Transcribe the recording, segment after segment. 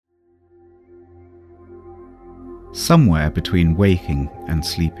Somewhere between waking and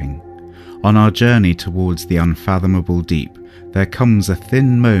sleeping, on our journey towards the unfathomable deep, there comes a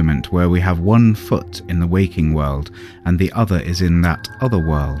thin moment where we have one foot in the waking world and the other is in that other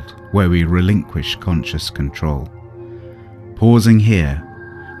world where we relinquish conscious control. Pausing here,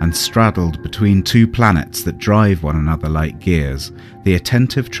 and straddled between two planets that drive one another like gears, the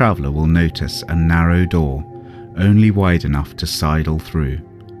attentive traveller will notice a narrow door, only wide enough to sidle through.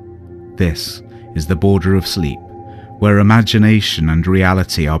 This is the border of sleep, where imagination and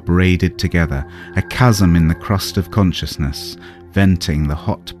reality are braided together, a chasm in the crust of consciousness, venting the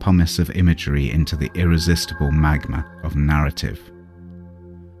hot pumice of imagery into the irresistible magma of narrative.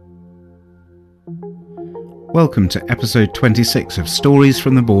 Welcome to episode 26 of Stories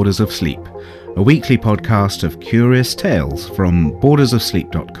from the Borders of Sleep, a weekly podcast of curious tales from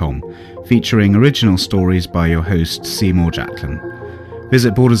bordersofsleep.com, featuring original stories by your host Seymour Jacklin.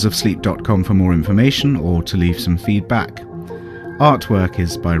 Visit bordersofsleep.com for more information or to leave some feedback. Artwork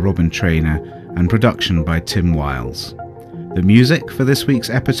is by Robin Traynor and production by Tim Wiles. The music for this week's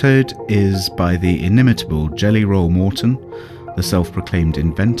episode is by the inimitable Jelly Roll Morton, the self-proclaimed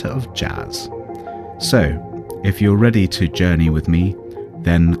inventor of jazz. So, if you're ready to journey with me,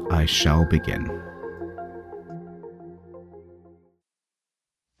 then I shall begin.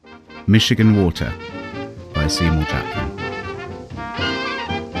 Michigan Water by Seymour Jacklin.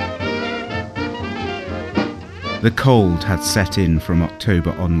 The cold had set in from October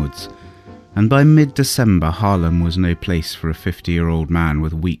onwards, and by mid-December Harlem was no place for a 50-year-old man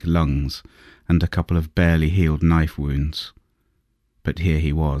with weak lungs and a couple of barely healed knife wounds. But here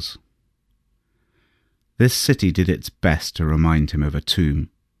he was. This city did its best to remind him of a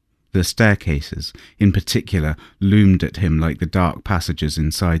tomb. The staircases, in particular, loomed at him like the dark passages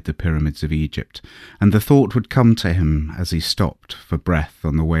inside the pyramids of Egypt, and the thought would come to him as he stopped for breath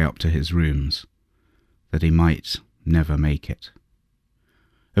on the way up to his rooms, that he might never make it.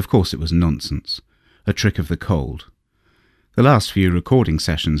 Of course it was nonsense, a trick of the cold. The last few recording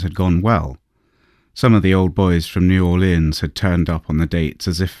sessions had gone well. Some of the old boys from New Orleans had turned up on the dates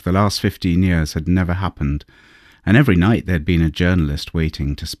as if the last 15 years had never happened, and every night there'd been a journalist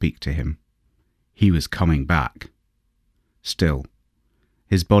waiting to speak to him. He was coming back. Still,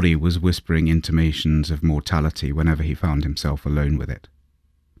 his body was whispering intimations of mortality whenever he found himself alone with it.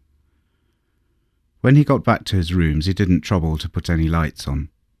 When he got back to his rooms, he didn't trouble to put any lights on.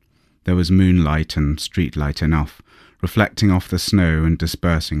 There was moonlight and streetlight enough, reflecting off the snow and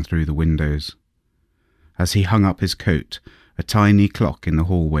dispersing through the windows. As he hung up his coat, a tiny clock in the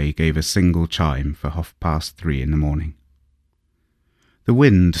hallway gave a single chime for 3:30 in the morning. The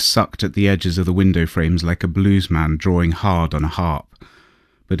wind sucked at the edges of the window frames like a bluesman drawing hard on a harp,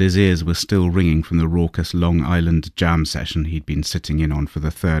 but his ears were still ringing from the raucous Long Island jam session he'd been sitting in on for the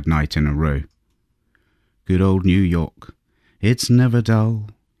third night in a row. Good old New York, it's never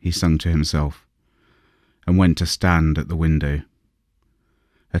dull, he sung to himself, and went to stand at the window.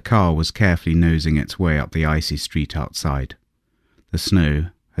 A car was carefully nosing its way up the icy street outside. The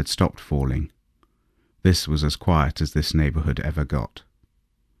snow had stopped falling. This was as quiet as this neighbourhood ever got.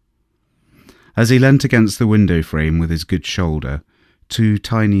 As he leant against the window frame with his good shoulder, two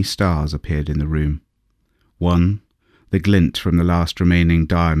tiny stars appeared in the room. One, the glint from the last remaining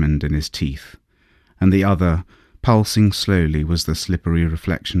diamond in his teeth, and the other, pulsing slowly, was the slippery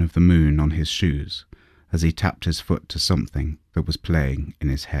reflection of the moon on his shoes, as he tapped his foot to something that was playing in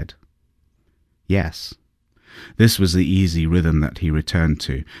his head. Yes, this was the easy rhythm that he returned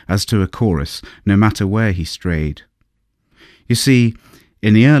to, as to a chorus, no matter where he strayed. You see,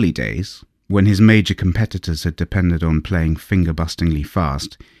 in the early days, when his major competitors had depended on playing finger-bustingly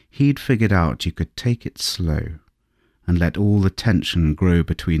fast, he'd figured out you could take it slow and let all the tension grow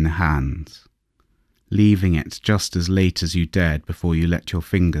between the hands, leaving it just as late as you dared before you let your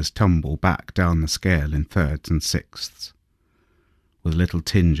fingers tumble back down the scale in thirds and sixths, with a little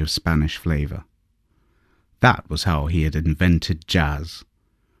tinge of Spanish flavour. That was how he had invented jazz.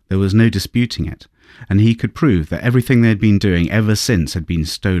 There was no disputing it, and he could prove that everything they'd been doing ever since had been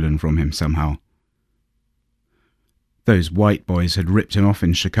stolen from him somehow. Those white boys had ripped him off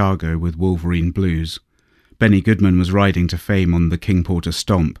in Chicago with Wolverine Blues. Benny Goodman was riding to fame on the King Porter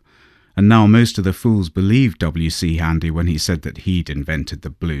Stomp, and now most of the fools believed W.C. Handy when he said that he'd invented the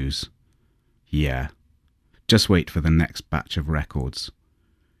blues. Yeah, just wait for the next batch of records.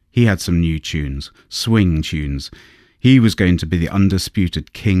 He had some new tunes, swing tunes. He was going to be the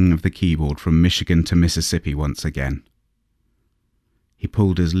undisputed king of the keyboard from Michigan to Mississippi once again. He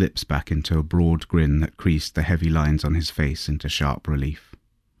pulled his lips back into a broad grin that creased the heavy lines on his face into sharp relief.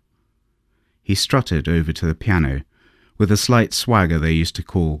 He strutted over to the piano, with a slight swagger they used to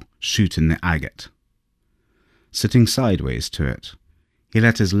call shooting the agate. sitting sideways to it. He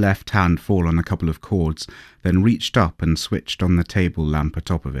let his left hand fall on a couple of chords, then reached up and switched on the table lamp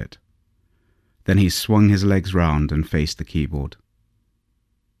atop of it. Then he swung his legs round and faced the keyboard.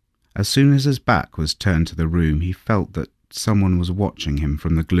 As soon as his back was turned to the room, he felt that someone was watching him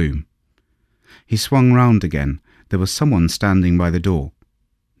from the gloom. He swung round again. There was someone standing by the door.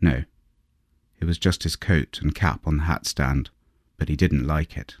 No, it was just his coat and cap on the hat stand, but he didn't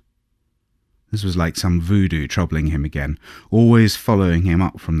like it. This was like some voodoo troubling him again, always following him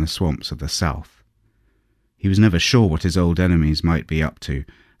up from the swamps of the south. He was never sure what his old enemies might be up to,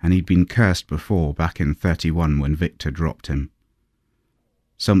 and he'd been cursed before, back in 31 when Victor dropped him.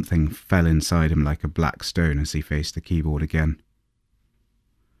 Something fell inside him like a black stone as he faced the keyboard again.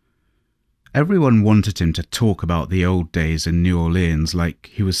 Everyone wanted him to talk about the old days in New Orleans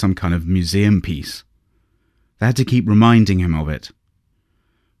like he was some kind of museum piece. They had to keep reminding him of it.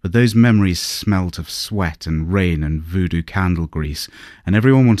 But those memories smelt of sweat and rain and voodoo candle grease, and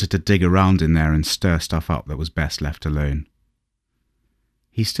everyone wanted to dig around in there and stir stuff up that was best left alone.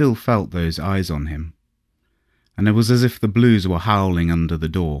 He still felt those eyes on him, and it was as if the blues were howling under the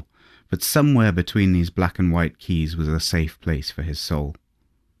door, but somewhere between these black and white keys was a safe place for his soul.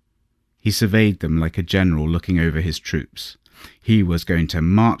 He surveyed them like a general looking over his troops. He was going to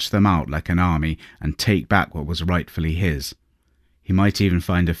march them out like an army and take back what was rightfully his. He might even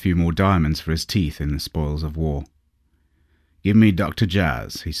find a few more diamonds for his teeth in the spoils of war. "Give me Dr.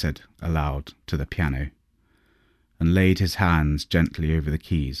 Jazz," he said aloud to the piano, and laid his hands gently over the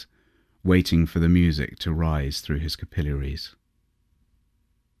keys, waiting for the music to rise through his capillaries.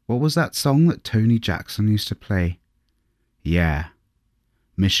 What was that song that Tony Jackson used to play? Yeah,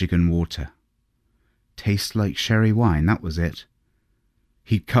 Michigan Water. Tastes like sherry wine, that was it.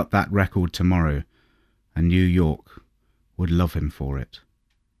 He'd cut that record tomorrow, and New York would love him for it.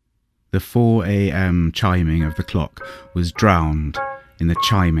 The 4 a.m. chiming of the clock was drowned in the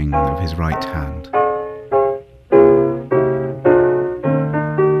chiming of his right hand.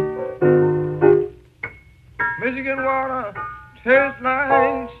 Michigan water tastes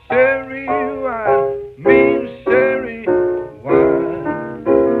like sherry wine, mean sherry wine.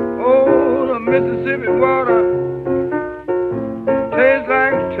 Oh, the Mississippi water tastes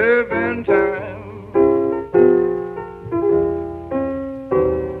like turpentine.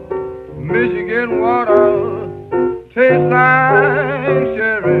 Michigan water tastes like